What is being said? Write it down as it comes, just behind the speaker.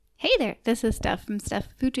there, this is Steph from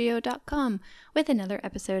StephFutuyo.com with another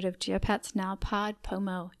episode of Geopat's Now Pod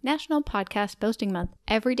POMO, National Podcast Posting Month.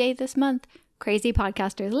 Every day this month, crazy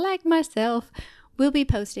podcasters like myself will be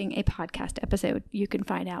posting a podcast episode. You can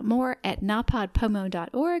find out more at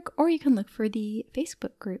nowpodpomo.org, or you can look for the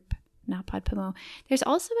Facebook group, NowPodPomo. There's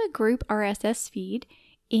also a group RSS feed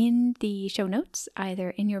in the show notes, either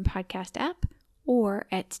in your podcast app or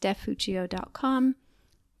at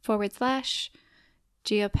stephfutuyo.com/Geopats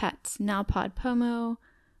Nowpod POMO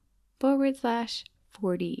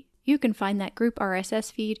 /40. You can find that group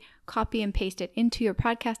RSS feed, copy and paste it into your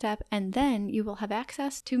podcast app, and then you will have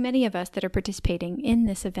access to many of us that are participating in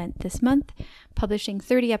this event this month, publishing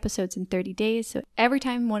 30 episodes in 30 days. So every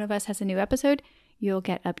time one of us has a new episode, you'll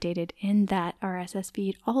get updated in that RSS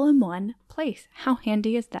feed all in one place. How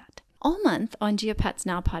handy is that? All month on Geopat's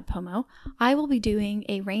Now Pod POMO, I will be doing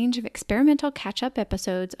a range of experimental catch-up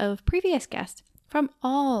episodes of previous guests from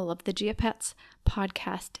all of the Geopat's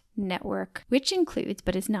podcast network, which includes,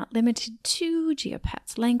 but is not limited to,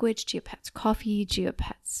 Geopat's Language, Geopat's Coffee,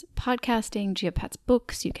 Geopat's Podcasting, Geopat's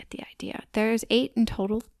Books. You get the idea. There's 8 in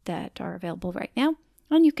total that are available right now,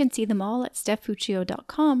 and you can see them all at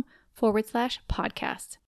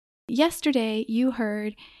stephfutuyo.com/podcast. Yesterday, you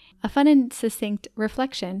heard a fun and succinct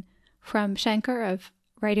reflection from Shankar of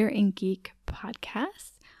Writer and Geek Podcast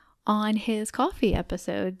on his coffee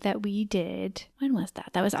episode that we did. When was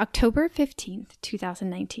that? That was October 15th,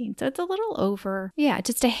 2019. So it's a little over,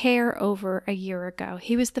 just a hair over a year ago.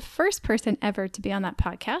 He was the first person ever to be on that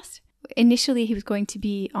podcast. Initially, he was going to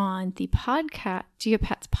be on the podcast,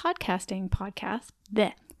 Geopat's Podcasting podcast,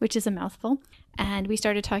 which is a mouthful. And we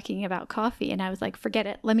started talking about coffee, and I was like, forget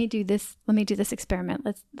it. Let me do this experiment.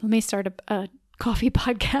 Let me start a coffee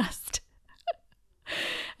podcast.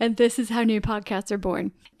 And this is how new podcasts are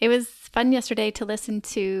born. It was fun yesterday to listen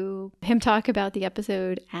to him talk about the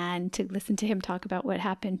episode and to listen to him talk about what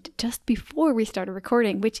happened just before we started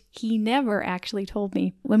recording, which he never actually told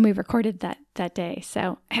me when we recorded that day.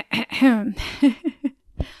 So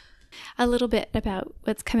a little bit about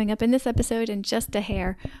what's coming up in this episode and just a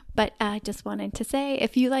hair. But I just wanted to say,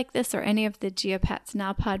 if you like this or any of the Geopat's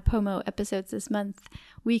Now Pod POMO episodes this month,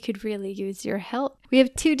 we could really use your help. We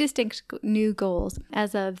have 2 distinct new goals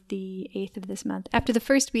as of the 8th of this month. After the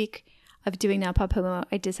first week of doing Now Pod POMO,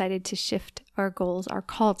 I decided to shift our goals, our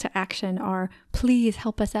call to action, our please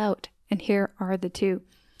help us out. And here are the 2.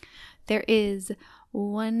 There is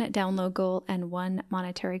 1 download goal and 1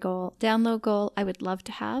 monetary goal. Download goal, I would love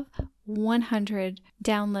to have 100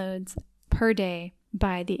 downloads per day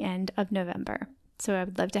by the end of November. So I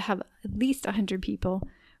would love to have at least 100 people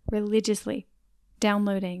religiously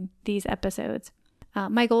downloading these episodes.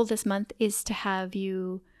 My goal this month is to have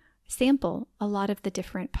you sample a lot of the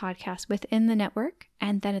different podcasts within the network,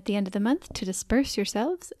 and then at the end of the month to disperse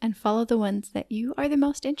yourselves and follow the ones that you are the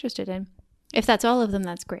most interested in. If that's all of them,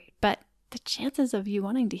 that's great. But the chances of you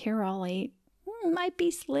wanting to hear all 8 might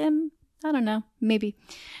be slim. I don't know, maybe.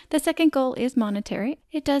 The second goal is monetary.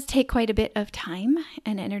 It does take quite a bit of time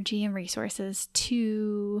and energy and resources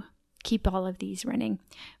to keep all of these running.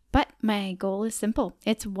 But my goal is simple.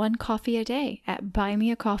 It's 1 coffee a day at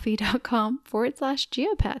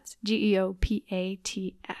buymeacoffee.com/Geopats,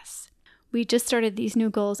 Geopats. We just started these new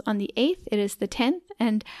goals on the 8th. It is the 10th,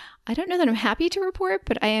 and I don't know that I'm happy to report,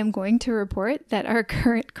 but I am going to report that our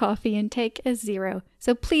current coffee intake is 0.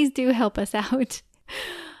 So please do help us out.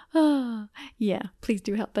 Please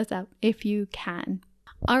do help us out if you can.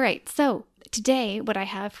 All right, so today what I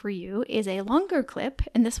have for you is a longer clip,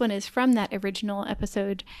 and this one is from that original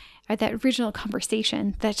episode, or that original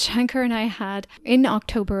conversation that Shankar and I had in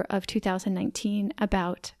October of 2019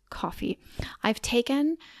 about coffee. I've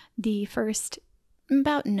taken the first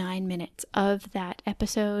about 9 minutes of that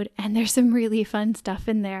episode, and there's some really fun stuff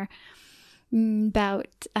in there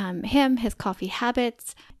about him, his coffee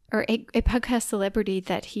habits, or a podcast celebrity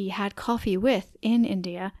that he had coffee with in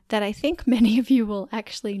India that I think many of you will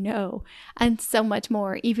actually know, and so much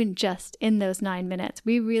more, even just in those 9 minutes.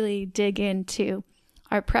 We really dig into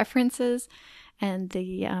our preferences and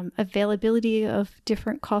the availability of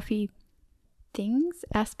different coffee things,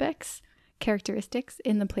 aspects, characteristics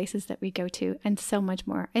in the places that we go to, and so much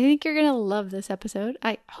more. I think you're going to love this episode.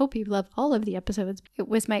 I hope you love all of the episodes. It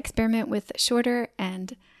was my experiment with shorter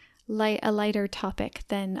and a lighter topic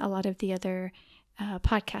than a lot of the other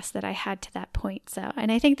podcasts that I had to that point.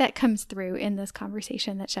 And I think that comes through in this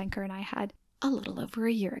conversation that Shankar and I had a little over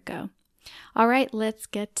a year ago. All right, let's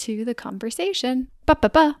get to the conversation.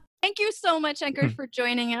 Ba-ba-ba. Thank you so much, Shankar, for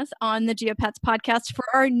joining us on the Geopats podcast for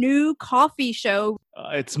our new coffee show.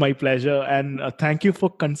 It's my pleasure. And thank you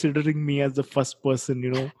for considering me as the first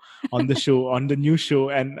person, on the show, on the new show.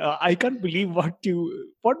 And I can't believe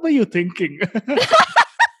what were you thinking?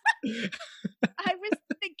 I was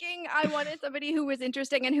thinking I wanted somebody who was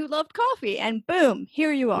interesting and who loved coffee. And boom,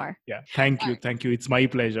 here you are. Yeah. Thank you. Thank you. It's my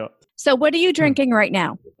pleasure. So what are you drinking right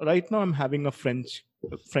now? Right now, I'm having a French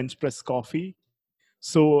press coffee.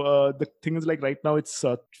 So the thing is, like, right now it's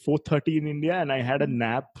 4:30 in India, and I had a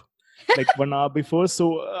nap like 1 hour before.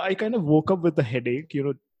 So I kind of woke up with a headache,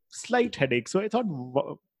 slight headache. So I thought,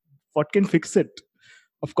 what can fix it?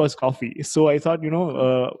 Of course, coffee. So I thought,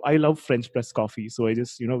 I love French press coffee. So I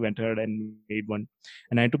just, went ahead and made one,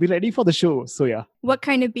 and I had to be ready for the show. So yeah. What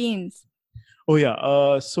kind of beans? Oh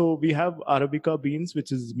yeah. So we have Arabica beans,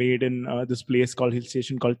 which is made in this place called hill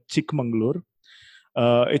station called Chikmagalur.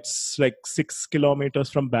 It's like 6 kilometers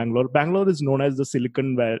from Bangalore. Bangalore is known as the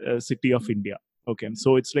Silicon City of India. Okay,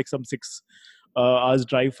 so it's like some 6 hours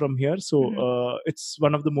drive from here. So it's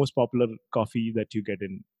one of the most popular coffee that you get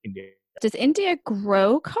in India. Does India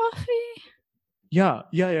grow coffee? Yeah.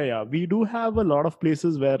 We do have a lot of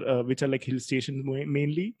places where which are like hill stations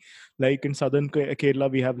mainly. Like in southern Kerala,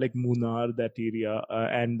 we have like Munnar, that area,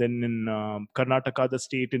 and then in Karnataka, the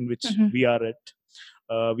state in which we are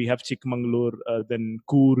at, we have Chikmagalur, then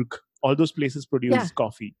Coorg. All those places produce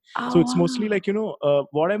coffee. So it's mostly like,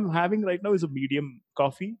 what I'm having right now is a medium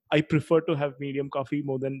coffee. I prefer to have medium coffee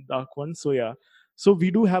more than dark ones. So yeah. So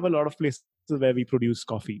we do have a lot of places where we produce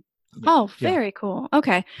coffee. Oh, very cool.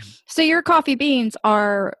 Okay. So your coffee beans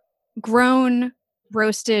are grown,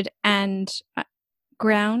 roasted, and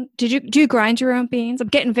ground. Do you grind your own beans? I'm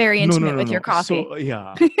getting very intimate with your coffee. So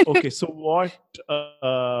yeah. Okay. So what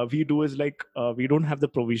we do is like we don't have the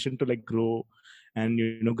provision to like grow and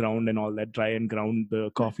ground and all that, dry and ground the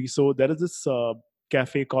coffee. So there is this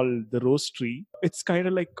cafe called the Roastery. It's kind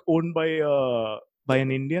of like owned by an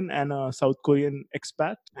Indian and a South Korean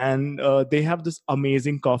expat, and they have this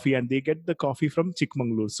amazing coffee, and they get the coffee from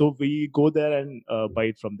Chikmagalur. So we go there and buy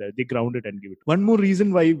it from there. They ground it and give it. One more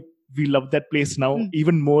reason why we love that place now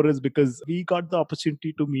even more is because we got the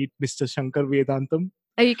opportunity to meet Mr. Shankar Vedantam.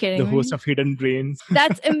 Are you kidding the me? host of Hidden Brains.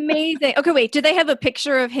 That's amazing. Okay, wait. Do they have a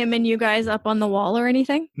picture of him and you guys up on the wall or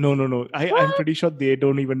anything? No. I'm pretty sure they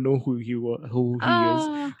don't even know who he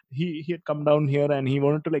is. He had come down here and he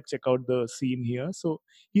wanted to like check out the scene here. So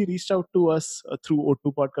he reached out to us through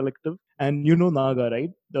O2 Pod Collective. And you know Naga,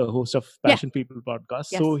 right? The host of Passion People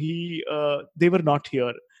podcast. Yes. So they were not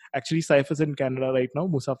here. Actually, Saif is in Canada right now,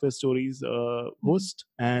 Musafir Stories host,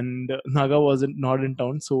 and Naga not in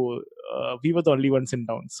town, so we were the only ones in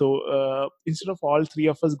town. So instead of all three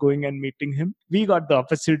of us going and meeting him, we got the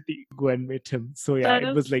opportunity to go and meet him. So yeah,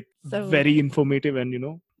 it was like very informative,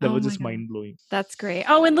 and that was just mind-blowing. That's great.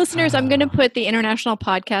 Oh, and listeners, I'm going to put the International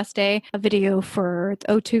Podcast Day, a video for the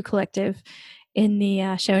O2 Collective, in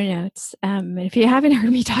the show notes. And if you haven't heard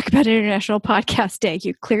me talk about International Podcast Day,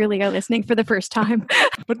 you clearly are listening for the first time.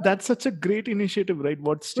 But that's such a great initiative, right?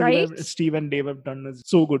 What Steve and Dave have done is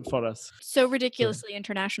so good for us. So ridiculously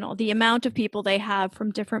international. The amount of people they have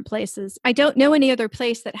from different places. I don't know any other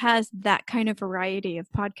place that has that kind of variety of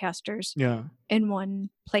podcasters in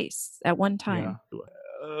one place at one time. Yeah.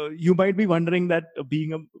 You might be wondering that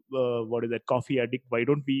being a coffee addict, why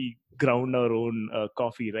don't we ground our own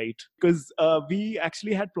coffee, right? Because we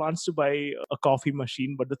actually had plans to buy a coffee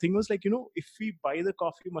machine, but the thing was like, if we buy the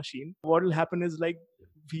coffee machine, what will happen is like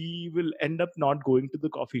we will end up not going to the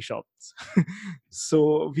coffee shops.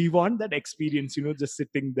 So we want that experience, just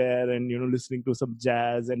sitting there and listening to some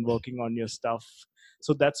jazz and working on your stuff.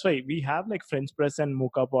 So that's why we have like French press and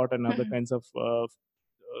mocha pot and other kinds of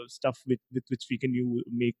stuff with which we can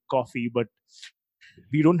make coffee, but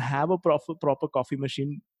we don't have a proper coffee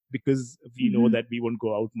machine because we know that we won't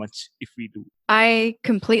go out much if we do. I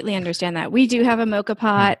completely understand that. We do have a mocha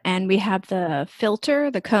pot and we have the filter,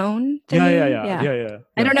 the cone thingy. Yeah.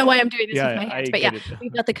 I don't know why I'm doing this with my hands, but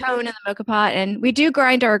we've got the cone and the mocha pot, and we do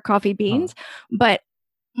grind our coffee beans, but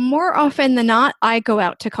more often than not, I go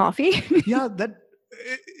out to coffee.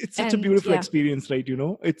 It's such a beautiful experience, right?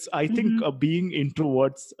 It's, I think being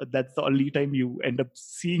introverts, that's the only time you end up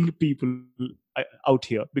seeing people out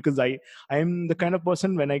here, because I'm the kind of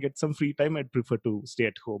person, when I get some free time, I'd prefer to stay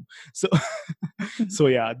at home. So, so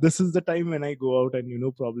yeah, this is the time when I go out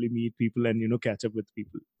and, probably meet people and, catch up with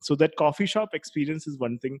people. So that coffee shop experience is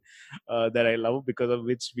one thing that I love, because of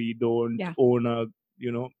which we don't own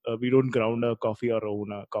we don't ground a coffee or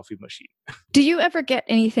own a coffee machine. Do you ever get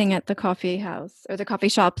anything at the coffee house or the coffee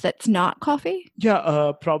shop that's not coffee?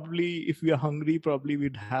 Yeah, probably if we are hungry, probably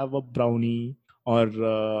we'd have a brownie or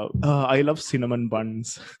I love cinnamon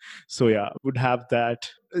buns. So yeah, would have that.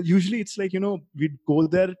 Usually it's like, we'd go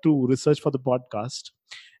there to research for the podcast.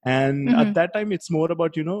 And Mm-hmm. at that time, it's more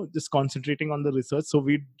about, just concentrating on the research. So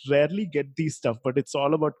we rarely get these stuff, but it's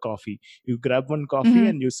all about coffee. You grab one coffee Mm-hmm.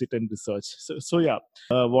 and you sit and research. So yeah,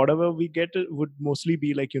 whatever we get would mostly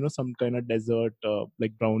be like, some kind of dessert,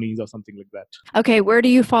 like brownies or something like that. Okay, where do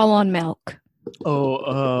you fall on milk?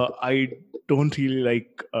 Oh, I don't really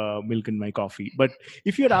like milk in my coffee. But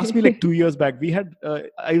if you had asked me like 2 years back, we had,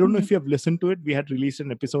 I don't know if you have listened to it, we had released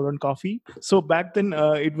an episode on coffee. So back then,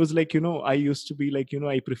 it was like, I used to be like,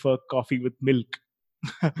 I prefer coffee with milk.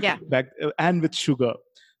 Yeah. And with sugar.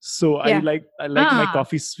 So Yeah. I like my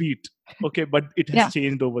coffee sweet. Okay, but it has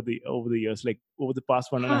changed over the years. Like over the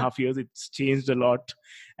past 1.5 years, it's changed a lot.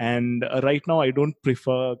 And right now, I don't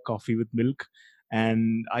prefer coffee with milk,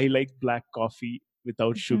 and I like black coffee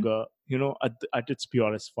without sugar. At its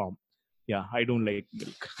purest form. Yeah, I don't like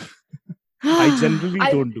milk. I generally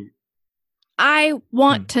don't do. I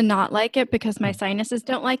want to not like it because my sinuses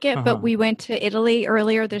don't like it, but we went to Italy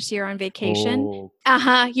earlier this year on vacation.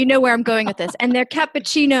 Oh. You know where I'm going with this. And their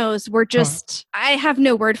cappuccinos were just, I have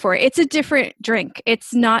no word for it. It's a different drink.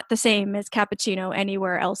 It's not the same as cappuccino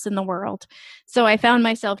anywhere else in the world. So I found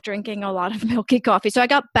myself drinking a lot of milky coffee. So I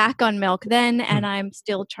got back on milk then, and I'm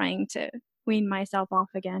still trying to wean myself off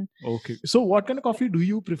again. Okay. So what kind of coffee do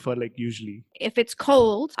you prefer, like usually? If it's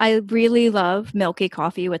cold, I really love milky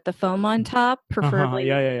coffee with the foam on top,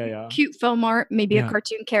 preferably cute foam art, maybe a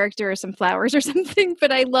cartoon character or some flowers or something.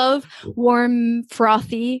 But I love warm,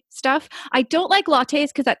 frothy stuff. I don't like lattes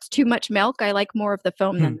because that's too much milk. I like more of the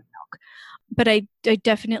foam than the milk. But I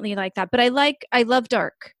definitely like that. But I love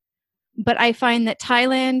dark. But I find that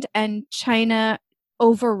Thailand and China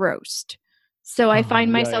over roast. So I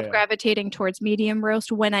find myself gravitating towards medium roast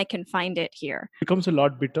when I can find it here. It becomes a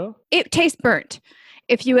lot bitter. It tastes burnt.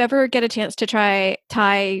 If you ever get a chance to try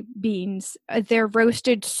Thai beans, they're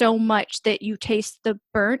roasted so much that you taste the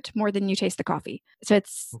burnt more than you taste the coffee. So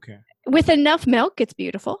it's with enough milk, it's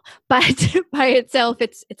beautiful, but by itself,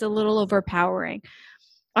 it's a little overpowering.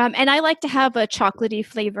 And I like to have a chocolatey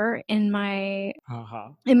flavor in my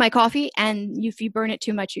coffee, and if you burn it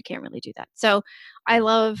too much, you can't really do that. So I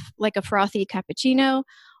love like a frothy cappuccino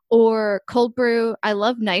or cold brew. I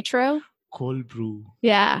love nitro. Cold brew.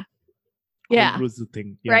 Yeah. Cold brew is the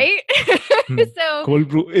thing. Yeah. Right? So cold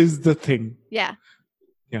brew is the thing. Yeah.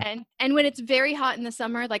 And when it's very hot in the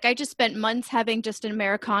summer, like I just spent months having just an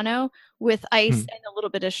Americano with ice and a little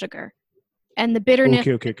bit of sugar. And the bitterness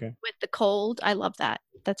with the cold, I love that.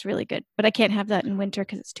 That's really good. But I can't have that in winter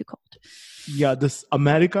because it's too cold. Yeah, this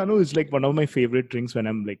Americano is like one of my favorite drinks when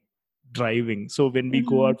I'm like driving. So when we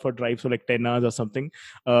go out for drives for like 10 hours or something,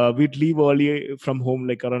 we'd leave early from home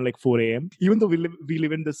like around like 4 a.m. Even though we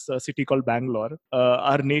live in this city called Bangalore,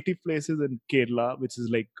 our native place is in Kerala, which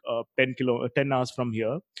is like 10 hours from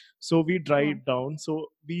here. So we drive down. So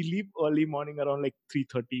we leave early morning around like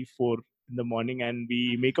 3:30, 4 in the morning, and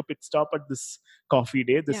we make a pit stop at this coffee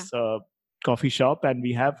coffee shop, and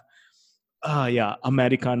we have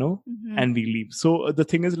Americano, and we leave. So the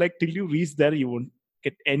thing is, like, till you reach there, you won't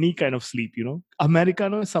get any kind of sleep.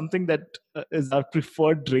 Americano is something that is our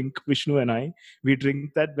preferred drink. Vishnu and I, we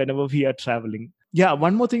drink that whenever we are traveling. Yeah,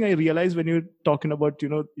 one more thing I realized when you're talking about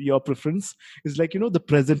your preference is like the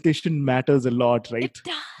presentation matters a lot, right?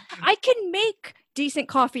 I can make decent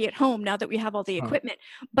coffee at home now that we have all the equipment,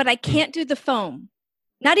 but I can't do the foam.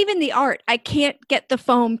 Not even the art. I can't get the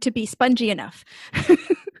foam to be spongy enough.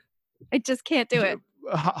 I just can't do it.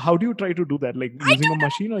 How do you try to do that? Like using a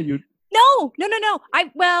machine, or you? No.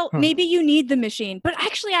 Maybe you need the machine. But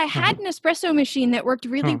actually, I had an espresso machine that worked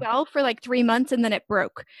really well for like 3 months, and then it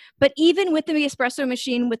broke. But even with the espresso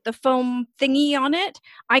machine with the foam thingy on it,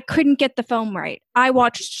 I couldn't get the foam right. I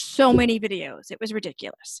watched so many videos. It was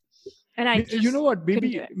ridiculous. And I just you know what?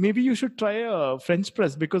 Maybe you should try a French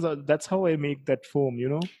press, because that's how I make that foam.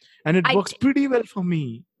 And it works pretty well for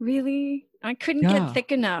me. Really? I couldn't get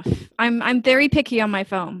thick enough. I'm very picky on my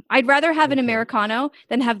foam. I'd rather have an Americano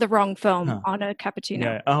than have the wrong foam on a cappuccino.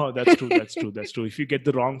 Yeah. Oh, that's true. That's true. If you get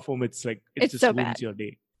the wrong foam, it's like it just so ruins bad. your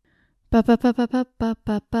day.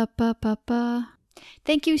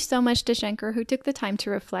 Thank you so much to Shankar, who took the time to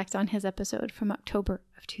reflect on his episode from October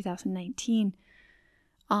of 2019.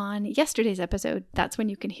 On yesterday's episode, that's when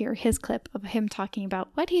you can hear his clip of him talking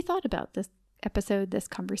about what he thought about this episode, this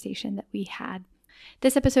conversation that we had.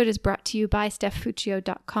 This episode is brought to you by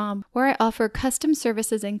StephFuccio.com, where I offer custom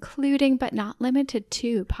services including but not limited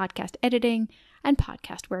to podcast editing and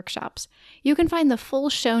podcast workshops. You can find the full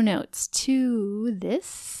show notes to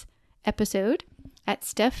this episode at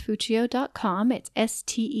stephfuccio.com. It's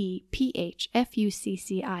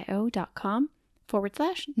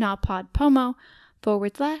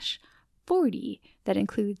steph.fuccio.com/NawPodPomo/40. That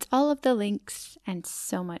includes all of the links and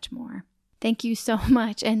so much more. Thank you so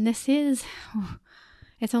much. And it's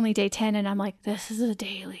only day 10 and I'm like, this is a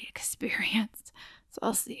daily experience. So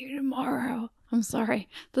I'll see you tomorrow. I'm sorry.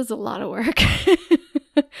 This is a lot of work.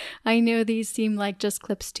 I know these seem like just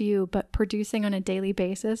clips to you, but producing on a daily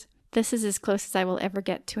basis, this is as close as I will ever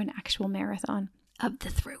get to an actual marathon of the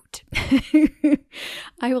throat.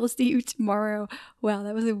 I will see you tomorrow. Wow,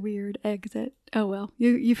 that was a weird exit. Oh well,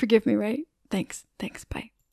 you forgive me, right? Thanks. Bye.